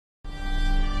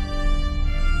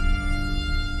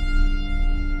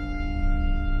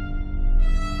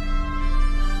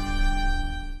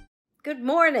Good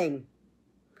morning.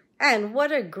 And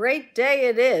what a great day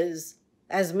it is,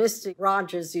 as Mr.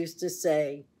 Rogers used to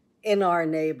say, in our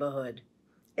neighborhood.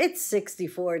 It's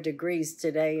 64 degrees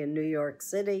today in New York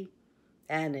City,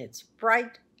 and it's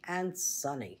bright and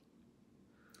sunny.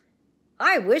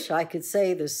 I wish I could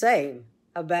say the same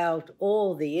about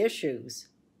all the issues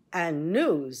and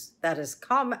news that has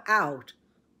come out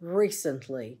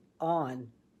recently on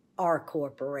our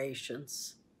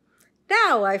corporations.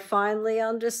 Now I finally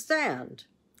understand.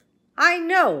 I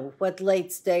know what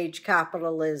late-stage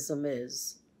capitalism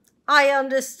is. I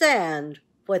understand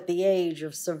what the age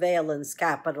of surveillance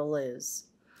capital is.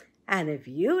 And if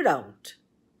you don't,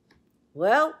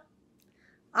 well,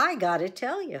 I gotta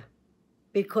tell you,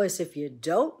 because if you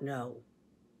don't know,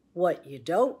 what you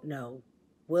don't know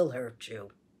will hurt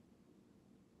you.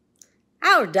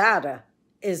 Our data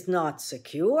is not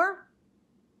secure.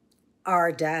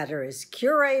 Our data is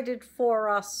curated for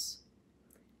us,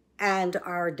 and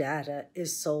our data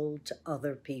is sold to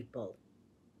other people.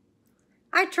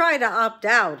 I try to opt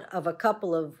out of a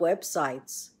couple of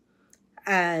websites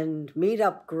and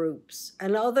meetup groups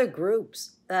and other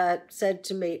groups that said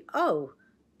to me, oh,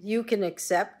 you can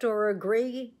accept or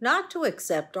agree not to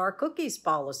accept our cookies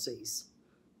policies.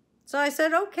 So I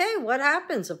said, okay, what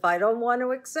happens if I don't want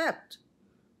to accept?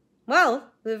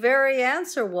 Well, the very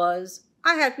answer was,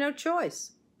 I had no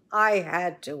choice. I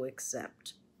had to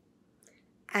accept.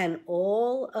 And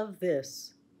all of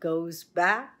this goes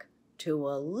back to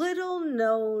a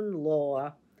little-known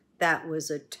law that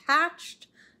was attached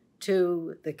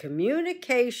to the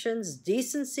Communications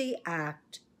Decency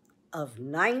Act of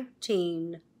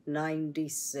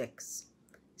 1996,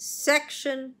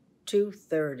 Section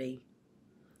 230.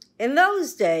 In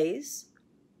those days,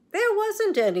 there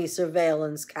wasn't any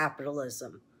surveillance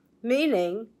capitalism,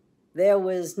 meaning there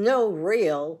was no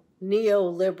real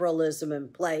neoliberalism in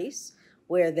place,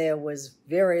 where there was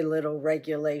very little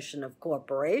regulation of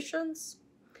corporations,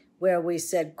 where we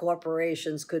said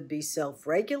corporations could be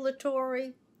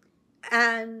self-regulatory,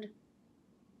 and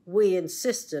we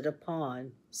insisted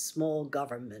upon small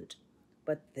government.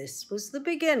 But this was the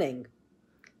beginning.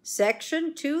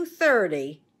 Section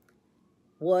 230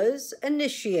 was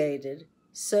initiated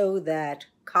so that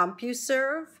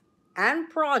CompuServe and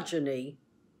Progeny,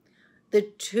 the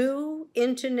two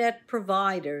internet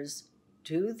providers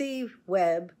to the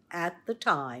web at the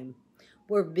time,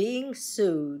 were being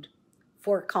sued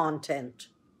for content.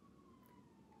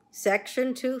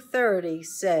 Section 230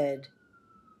 said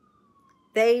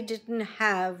they didn't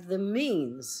have the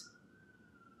means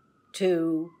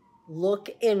to look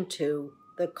into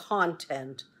the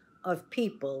content of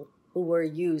people who were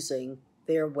using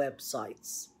their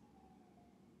websites.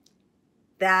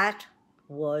 That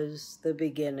was the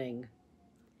beginning.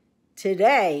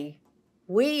 Today,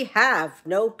 we have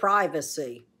no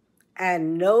privacy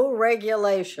and no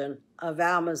regulation of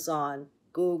Amazon,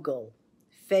 Google,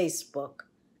 Facebook,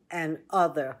 and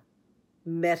other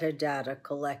metadata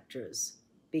collectors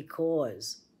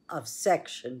because of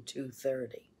Section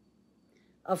 230.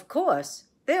 Of course,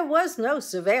 there was no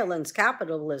surveillance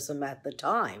capitalism at the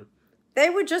time.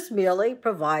 They were just merely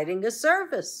providing a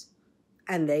service,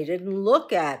 and they didn't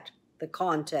look at the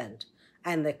content,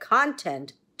 and the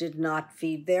content did not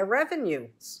feed their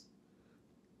revenues.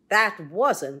 That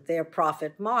wasn't their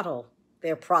profit model.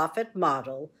 Their profit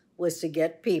model was to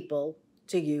get people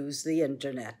to use the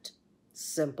internet.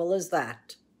 Simple as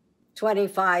that.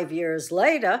 25 years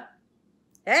later,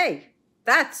 hey,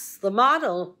 that's the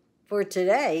model for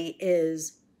today.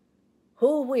 Is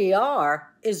who we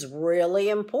are is really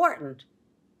important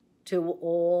to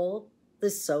all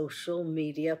the social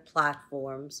media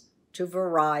platforms, to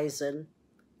Verizon,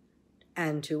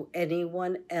 and to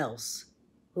anyone else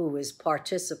who is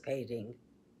participating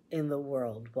in the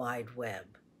World Wide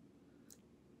Web.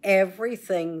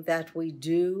 Everything that we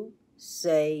do,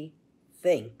 say,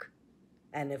 think,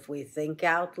 and if we think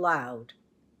out loud,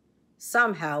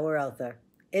 somehow or other,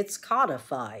 it's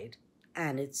codified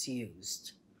and it's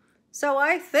used. So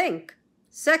I think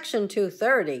Section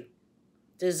 230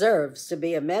 deserves to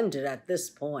be amended at this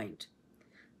point.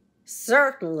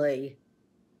 Certainly,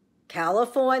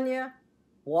 California,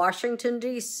 Washington,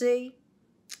 D.C.,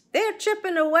 they're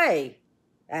chipping away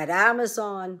at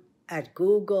Amazon, at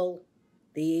Google.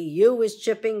 The EU is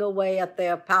chipping away at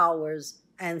their powers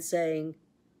and saying,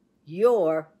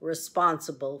 you're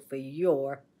responsible for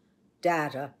your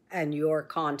data and your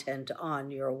content on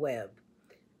your web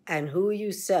and who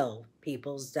you sell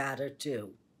people's data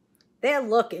to. They're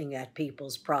looking at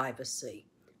people's privacy.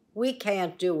 We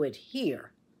can't do it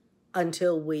here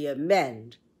until we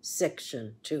amend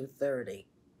Section 230.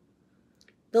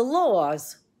 The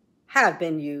laws have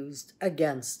been used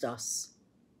against us.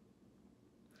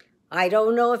 I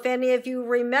don't know if any of you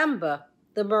remember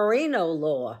the Merino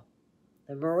Law.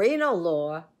 The Merino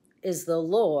Law is the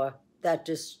law that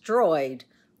destroyed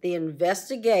the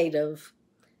investigative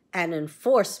and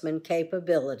enforcement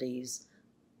capabilities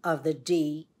of the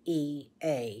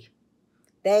DEA.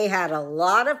 They had a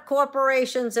lot of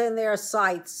corporations in their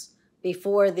sights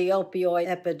before the opioid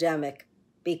epidemic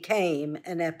became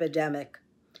an epidemic.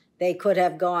 They could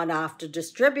have gone after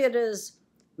distributors,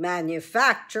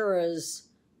 manufacturers,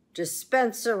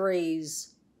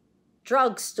 dispensaries,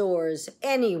 drugstores,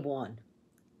 anyone.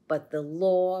 But the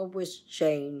law was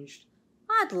changed,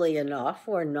 oddly enough,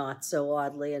 or not so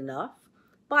oddly enough,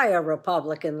 by a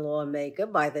Republican lawmaker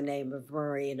by the name of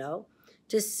Merino,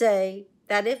 to say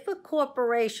that if a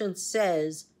corporation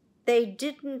says they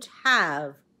didn't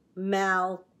have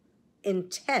malintent,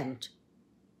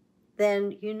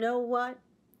 then you know what?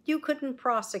 You couldn't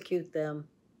prosecute them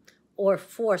or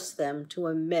force them to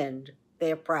amend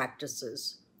their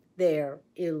practices, their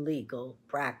illegal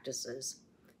practices.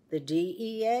 The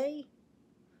DEA,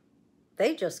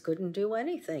 they just couldn't do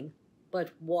anything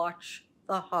but watch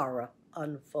the horror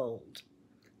unfold.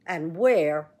 And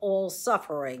we're all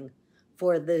suffering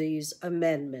for these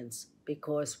amendments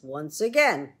because, once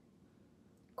again,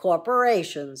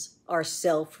 corporations are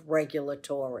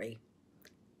self-regulatory.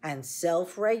 And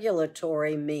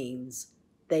self-regulatory means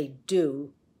they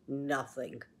do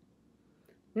nothing.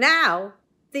 Now,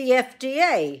 the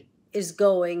FDA is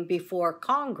going before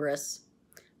Congress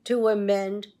to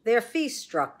amend their fee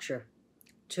structure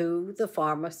to the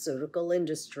pharmaceutical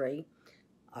industry,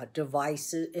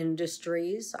 device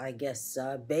industries, I guess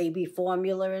baby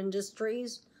formula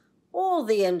industries, all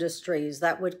the industries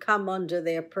that would come under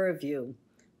their purview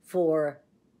for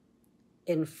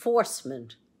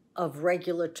enforcement of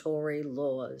regulatory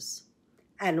laws.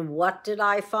 And what did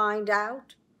I find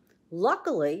out?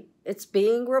 Luckily, it's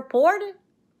being reported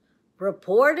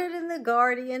in The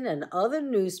Guardian and other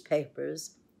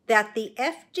newspapers that the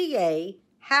FDA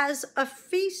has a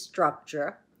fee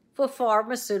structure for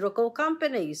pharmaceutical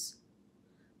companies.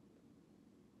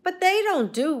 But they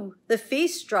don't do the fee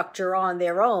structure on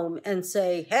their own and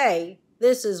say, hey,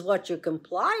 this is what you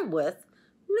comply with.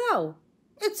 No,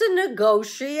 it's a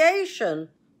negotiation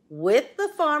with the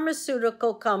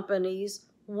pharmaceutical companies,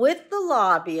 with the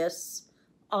lobbyists,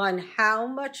 on how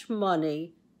much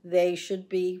money they should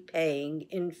be paying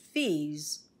in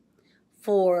fees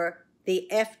for the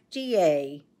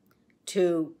FDA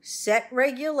to set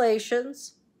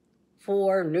regulations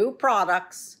for new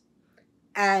products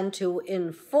and to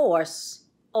enforce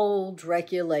old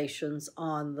regulations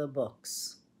on the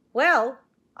books. Well,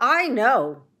 I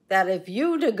know that if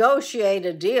you negotiate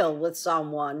a deal with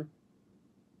someone,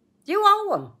 you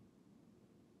owe them.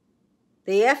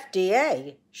 The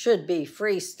FDA should be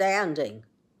freestanding.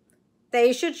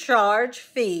 They should charge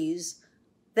fees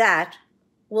that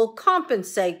will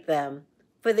compensate them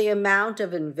for the amount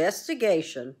of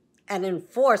investigation and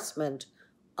enforcement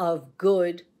of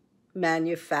good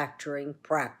manufacturing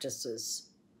practices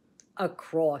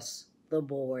across the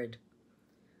board.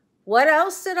 What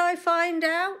else did I find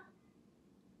out?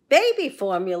 Baby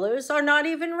formulas are not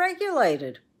even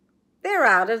regulated. They're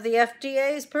out of the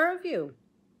FDA's purview,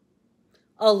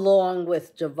 along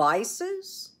with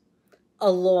devices,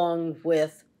 along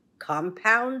with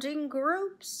compounding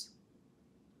groups.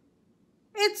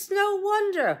 It's no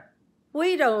wonder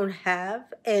we don't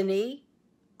have any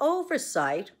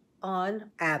oversight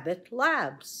on Abbott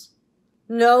Labs.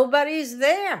 Nobody's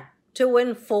there to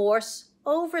enforce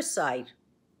oversight.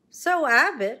 So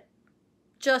Abbott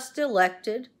just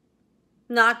elected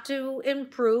not to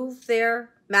improve their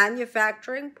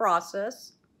manufacturing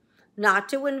process, not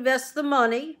to invest the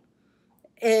money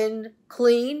in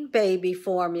clean baby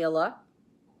formula.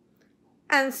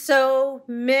 And so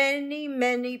many,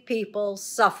 many people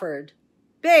suffered.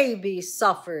 Babies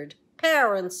suffered.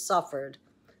 Parents suffered.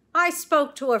 I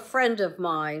spoke to a friend of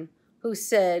mine who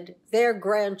said their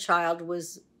grandchild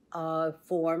was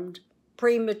formed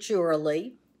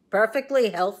prematurely, perfectly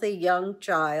healthy young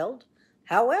child,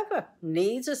 however,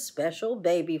 needs a special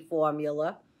baby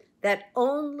formula that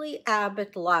only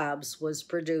Abbott Labs was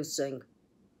producing.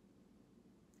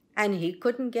 And he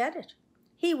couldn't get it.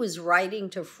 He was writing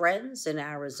to friends in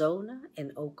Arizona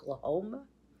and Oklahoma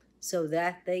so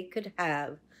that they could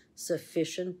have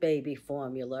sufficient baby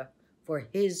formula for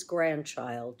his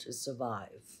grandchild to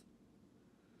survive.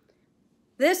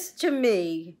 This, to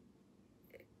me,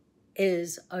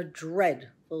 is a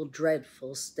dreadful,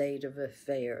 dreadful state of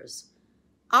affairs.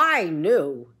 I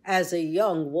knew, as a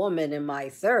young woman in my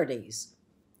 30s,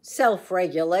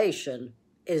 self-regulation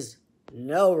is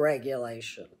no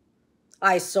regulation.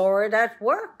 I saw it at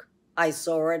work. I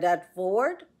saw it at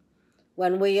Ford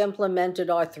when we implemented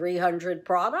our 300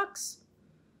 products.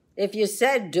 If you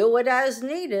said do it as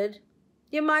needed,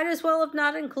 you might as well have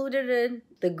not included it in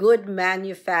the good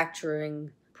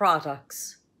manufacturing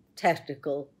products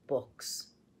technical books.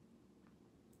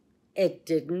 It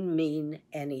didn't mean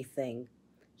anything.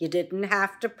 You didn't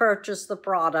have to purchase the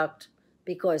product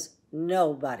because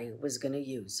nobody was going to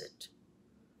use it.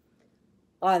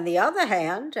 On the other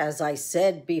hand, as I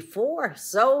said before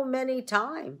so many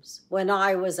times, when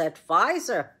I was at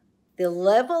Pfizer, the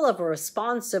level of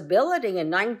responsibility in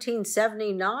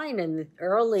 1979 and the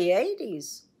early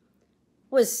 80s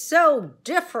was so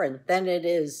different than it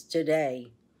is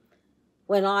today.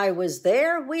 When I was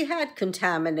there, we had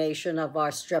contamination of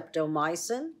our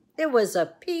streptomycin. It was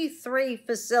a P3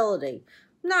 facility,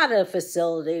 not a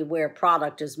facility where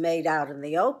product is made out in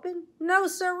the open. No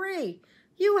siree.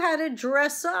 You had to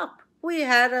dress up. We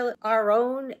had our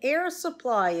own air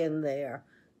supply in there.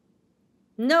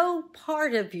 No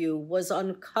part of you was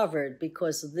uncovered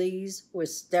because these were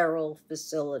sterile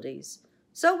facilities.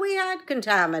 So we had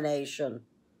contamination.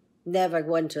 Never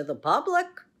went to the public.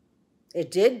 It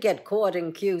did get caught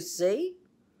in QC.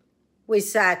 We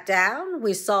sat down,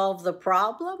 we solved the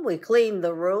problem, we cleaned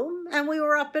the room, and we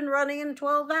were up and running in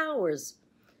 12 hours.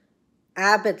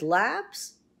 Abbott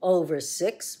Labs, over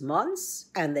 6 months,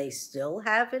 and they still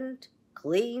haven't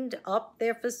cleaned up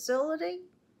their facility?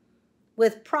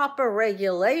 With proper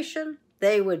regulation,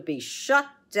 they would be shut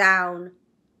down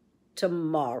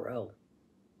tomorrow.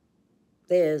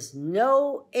 There's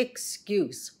no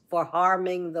excuse for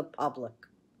harming the public.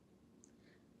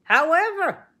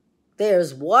 However,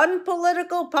 there's one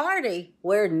political party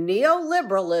where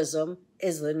neoliberalism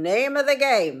is the name of the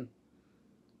game.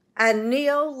 And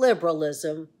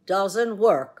neoliberalism doesn't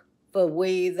work for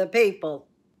we the people.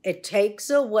 It takes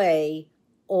away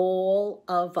all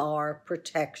of our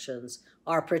protections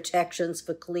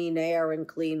for clean air and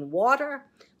clean water,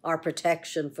 our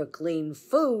protection for clean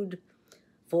food,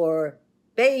 for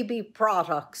baby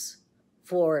products,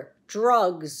 for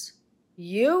drugs,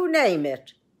 you name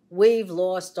it. We've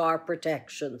lost our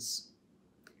protections,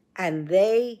 and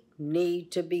they need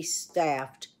to be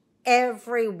staffed.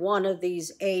 Every one of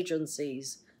these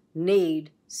agencies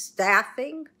need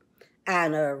staffing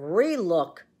and a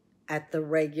relook at the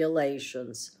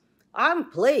regulations.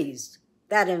 I'm pleased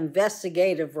that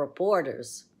investigative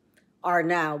reporters are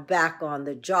now back on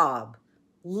the job,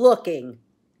 looking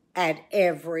at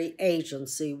every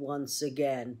agency once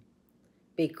again,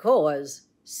 because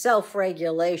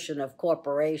self-regulation of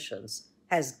corporations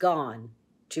has gone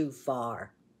too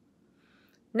far.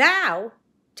 Now,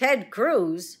 Ted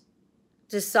Cruz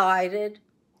decided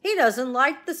he doesn't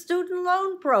like the student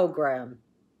loan program.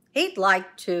 He'd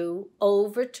like to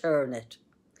overturn it.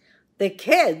 The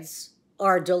kids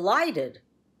are delighted.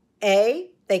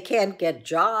 A, they can't get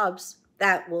jobs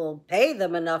that will pay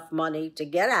them enough money to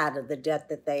get out of the debt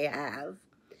that they have.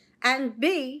 And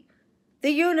B,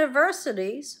 the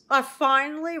universities are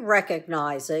finally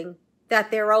recognizing that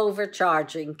they're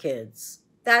overcharging kids,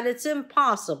 that it's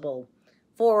impossible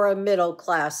for a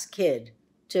middle-class kid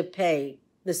to pay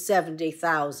the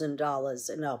 $70,000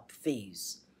 and up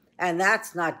fees. And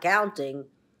that's not counting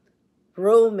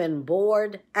room and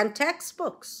board and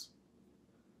textbooks.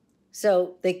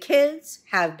 So the kids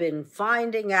have been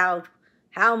finding out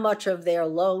how much of their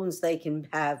loans they can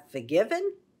have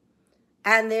forgiven,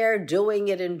 and they're doing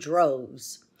it in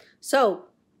droves. So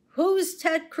who's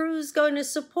Ted Cruz going to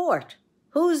support?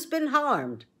 Who's been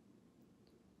harmed?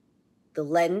 The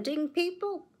lending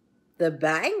people? The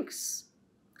banks?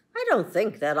 I don't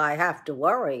think that I have to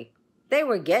worry. They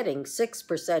were getting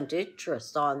 6%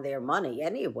 interest on their money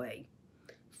anyway.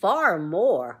 Far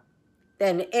more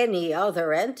than any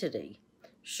other entity.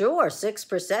 Sure,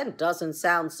 6% doesn't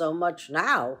sound so much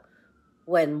now,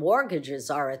 when mortgages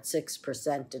are at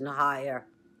 6% and higher.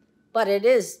 But it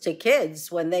is to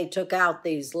kids when they took out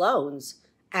these loans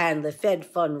and the Fed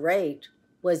fund rate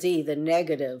was either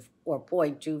negative or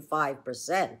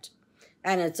 0.25%.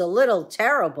 And it's a little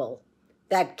terrible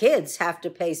that kids have to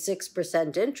pay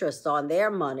 6% interest on their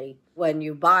money when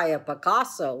you buy a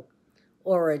Picasso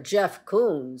or a Jeff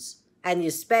Koons and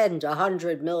you spend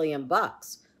 $100 million.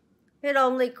 It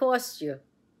only costs you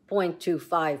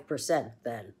 0.25%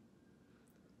 then.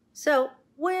 So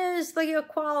where's the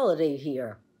equality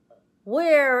here?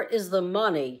 Where is the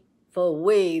money for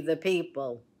we the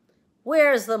people?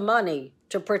 Where's the money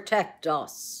to protect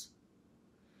us?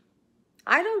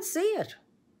 I don't see it.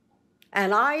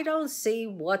 And I don't see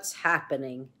what's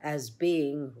happening as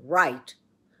being right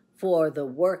for the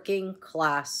working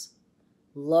class,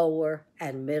 lower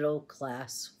and middle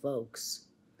class folks.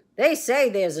 They say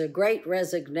there's a great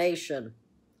resignation.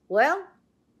 Well,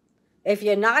 if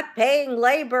you're not paying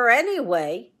labor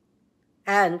anyway,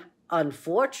 and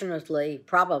unfortunately,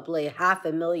 probably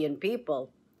 500,000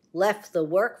 people left the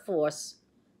workforce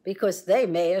because they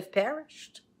may have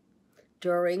perished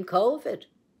during COVID,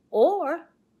 or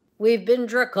we've been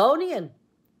draconian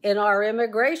in our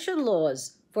immigration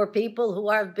laws for people who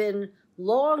have been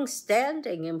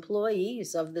long-standing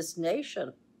employees of this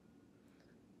nation.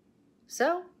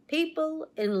 So people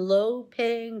in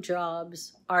low-paying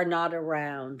jobs are not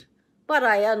around. But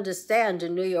I understand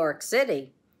in New York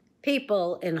City,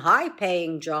 people in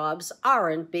high-paying jobs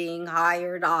aren't being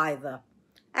hired either.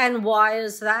 And why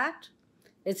is that?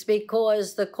 It's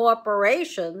because the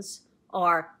corporations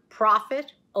are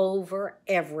profit over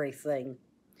everything.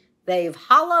 They've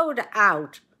hollowed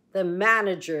out the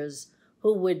managers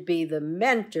who would be the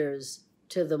mentors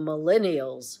to the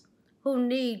millennials who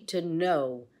need to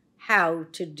know how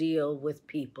to deal with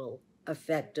people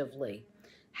effectively,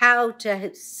 how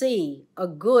to see a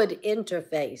good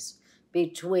interface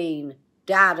between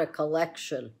data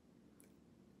collection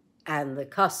and the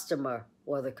customer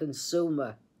or the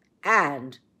consumer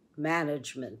and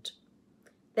management.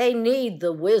 They need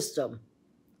the wisdom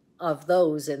of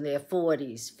those in their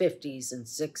 40s, 50s, and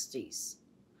 60s.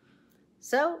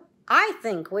 So I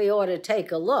think we ought to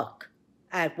take a look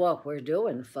at what we're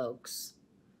doing, folks.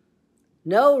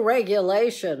 No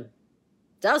regulation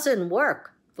doesn't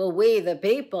work for we the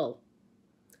people.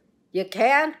 You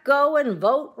can't go and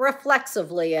vote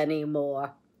reflexively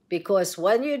anymore, because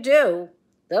when you do,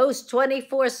 those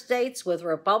 24 states with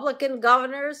Republican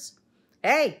governors,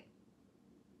 hey,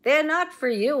 they're not for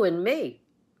you and me.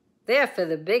 They're for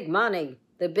the big money,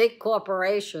 the big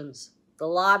corporations, the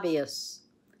lobbyists,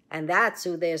 and that's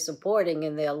who they're supporting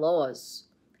in their laws.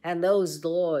 And those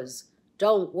laws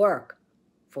don't work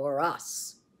for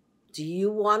us. Do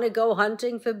you want to go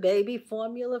hunting for baby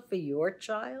formula for your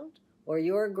child or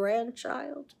your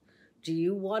grandchild? Do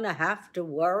you want to have to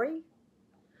worry?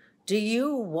 Do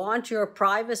you want your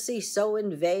privacy so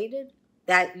invaded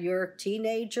that your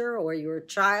teenager or your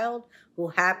child who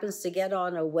happens to get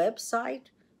on a website,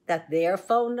 that their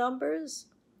phone numbers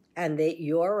and that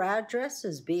your address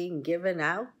is being given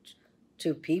out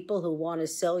to people who want to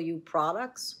sell you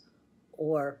products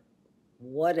or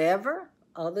whatever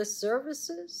other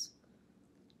services?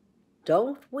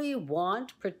 Don't we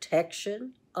want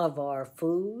protection of our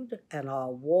food and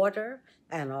our water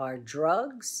and our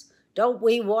drugs? Don't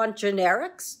we want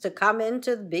generics to come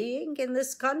into being in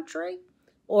this country?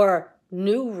 Or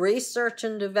new research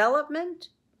and development?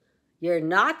 You're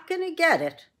not going to get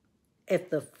it if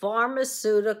the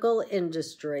pharmaceutical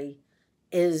industry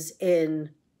is in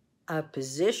a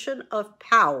position of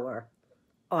power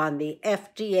on the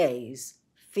FDA's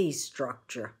fee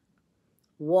structure.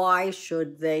 Why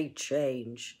should they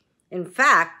change? In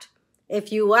fact,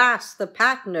 if you ask the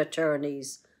patent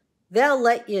attorneys, they'll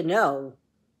let you know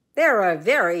there are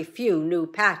very few new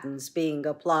patents being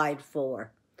applied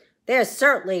for. They're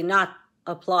certainly not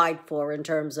applied for in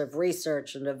terms of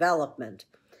research and development.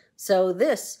 So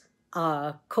this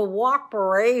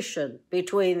cooperation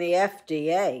between the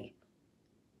FDA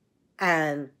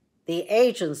and the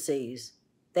agencies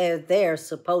they're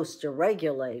supposed to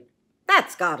regulate,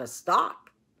 that's got to stop.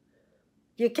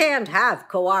 You can't have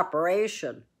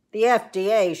cooperation. The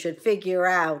FDA should figure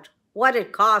out what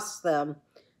it costs them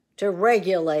to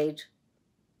regulate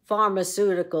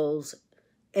pharmaceuticals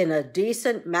in a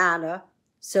decent manner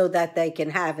so that they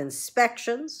can have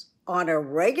inspections on a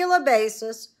regular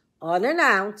basis,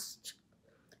 unannounced,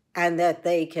 and that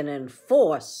they can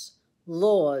enforce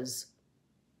laws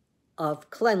of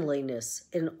cleanliness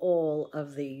in all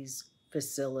of these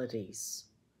facilities.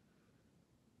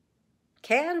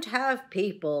 Can't have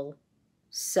people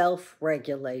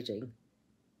self-regulating.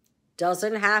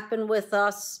 Doesn't happen with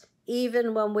us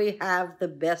even when we have the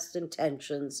best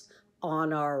intentions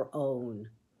on our own.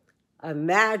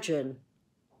 Imagine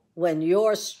when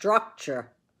your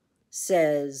structure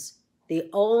says the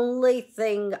only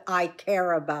thing I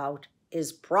care about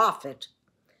is profit,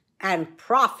 and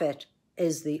profit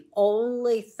is the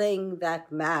only thing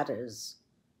that matters.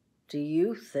 Do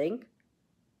you think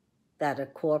that a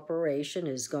corporation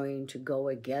is going to go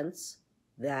against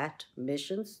that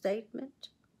mission statement?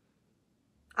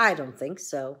 I don't think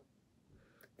so.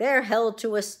 They're held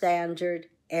to a standard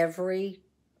every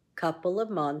couple of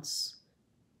months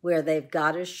where they've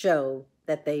got to show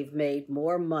that they've made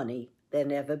more money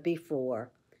than ever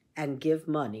before and give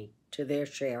money to their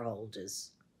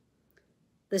shareholders.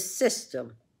 The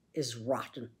system is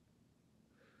rotten.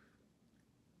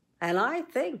 And I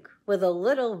think with a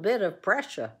little bit of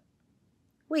pressure,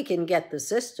 we can get the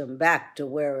system back to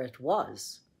where it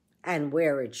was and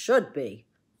where it should be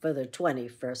for the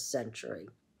 21st century.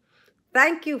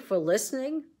 Thank you for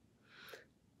listening.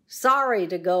 Sorry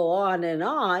to go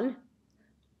on,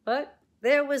 but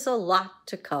there was a lot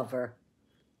to cover.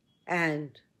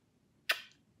 And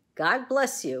God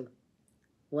bless you.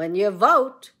 When you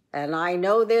vote, and I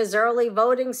know there's early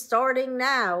voting starting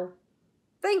now,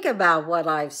 think about what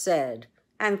I've said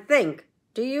and think,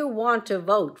 do you want to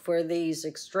vote for these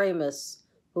extremists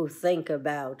who think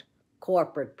about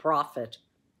corporate profit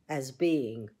as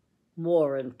being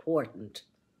more important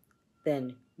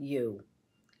than you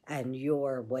and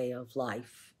your way of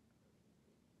life?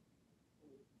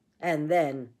 And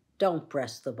then don't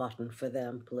press the button for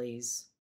them, please.